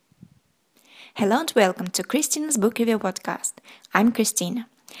Hello and welcome to Christina's Book Review Podcast. I'm Christina.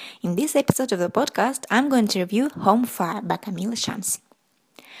 In this episode of the podcast, I'm going to review Home Fire by Kamila Shamsie.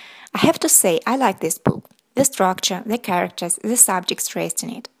 I have to say, I like this book. The structure, the characters, the subjects raised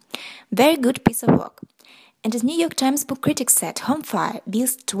in it. Very good piece of work. And as New York Times book critics said, Home Fire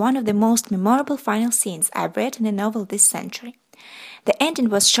builds one of the most memorable final scenes I've read in a novel this century. The ending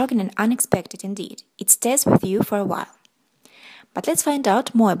was shocking and unexpected indeed. It stays with you for a while. But let's find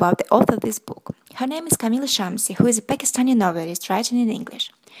out more about the author of this book. Her name is Kamila Shamsie, who is a Pakistani novelist writing in English.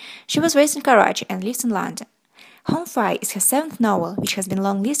 She was raised in Karachi and lives in London. Home Fire is her seventh novel, which has been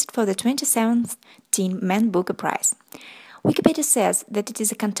longlisted for the 2017 Man Booker Prize. Wikipedia says that it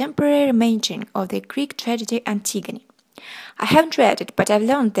is a contemporary reimagining of the Greek tragedy Antigone. I haven't read it, but I've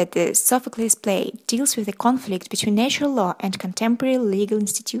learned that the Sophocles play deals with the conflict between natural law and contemporary legal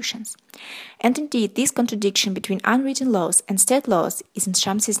institutions. And indeed, this contradiction between unwritten laws and state laws is in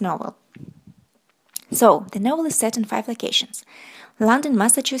Shamsie's novel. So, the novel is set in 5 locations: London,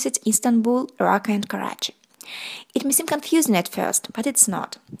 Massachusetts, Istanbul, Raqqa and Karachi. It may seem confusing at first, but it's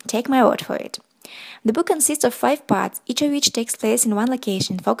not. Take my word for it. The book consists of 5 parts, each of which takes place in one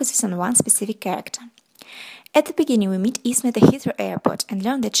location and focuses on one specific character. At the beginning, we meet Isma at the Heathrow airport and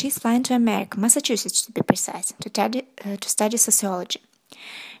learn that she is flying to America, Massachusetts to be precise, to study sociology.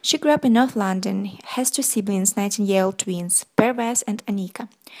 She grew up in North London, has 2 siblings, Nightingale twins, Pervez and Anika.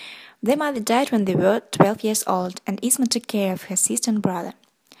 Their mother died when they were 12 years old, and Isma took care of her sister and brother.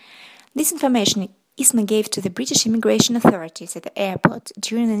 This information Isma gave to the British immigration authorities at the airport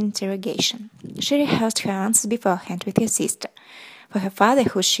during an interrogation. She rehearsed her answers beforehand with her sister. For her father,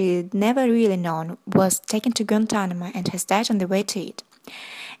 who she'd never really known, was taken to Guantanamo and has died on the way to it.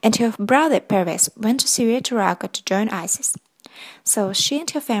 And her brother, Pervez, went to Syria to Raqqa to join ISIS. So she and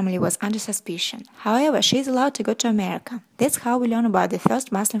her family was under suspicion. However, she is allowed to go to America. That's how we learn about the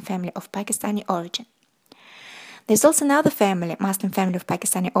first Muslim family of Pakistani origin. There's also another family, Muslim family of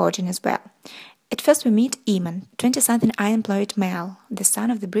Pakistani origin as well. At first we meet Iman, 20-something unemployed male, the son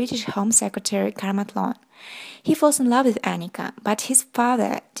of the British Home Secretary Karamat Lon. He falls in love with Anika, but his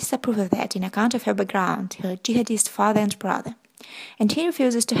father disapproves of that in account of her background, her jihadist father and brother, and he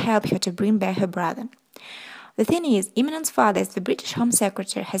refuses to help her to bring back her brother. The thing is, Iman's father, as the British Home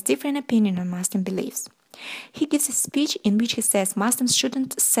Secretary, has different opinion on Muslim beliefs. He gives a speech in which he says Muslims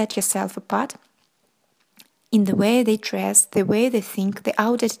shouldn't set yourself apart in the way they dress, the way they think, the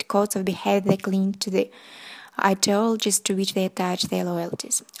outdated codes of behavior they cling to, the ideologies to which they attach their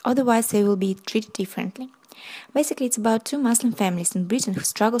loyalties. Otherwise, they will be treated differently. Basically, it's about 2 Muslim families in Britain who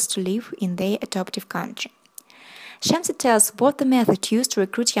struggles to live in their adoptive country. Shamsie tells what the method used to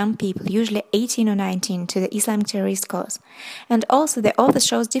recruit young people, usually 18 or 19, to the Islamic terrorist cause. And also, the author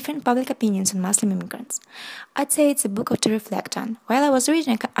shows different public opinions on Muslim immigrants. I'd say it's a book to reflect on. While I was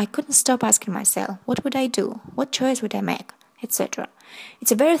reading, I couldn't stop asking myself, what would I do? What choice would I make? Etc.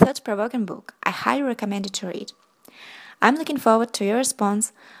 It's a very thought-provoking book. I highly recommend it to read. I'm looking forward to your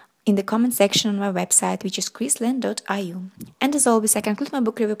response in the comment section on my website, which is chrisland.io. And as always, I conclude my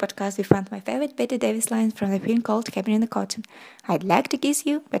book review podcast with one of my favorite Betty Davis lines from the film called Cabin in the Cotton. I'd like to kiss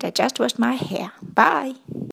you, but I just washed my hair. Bye!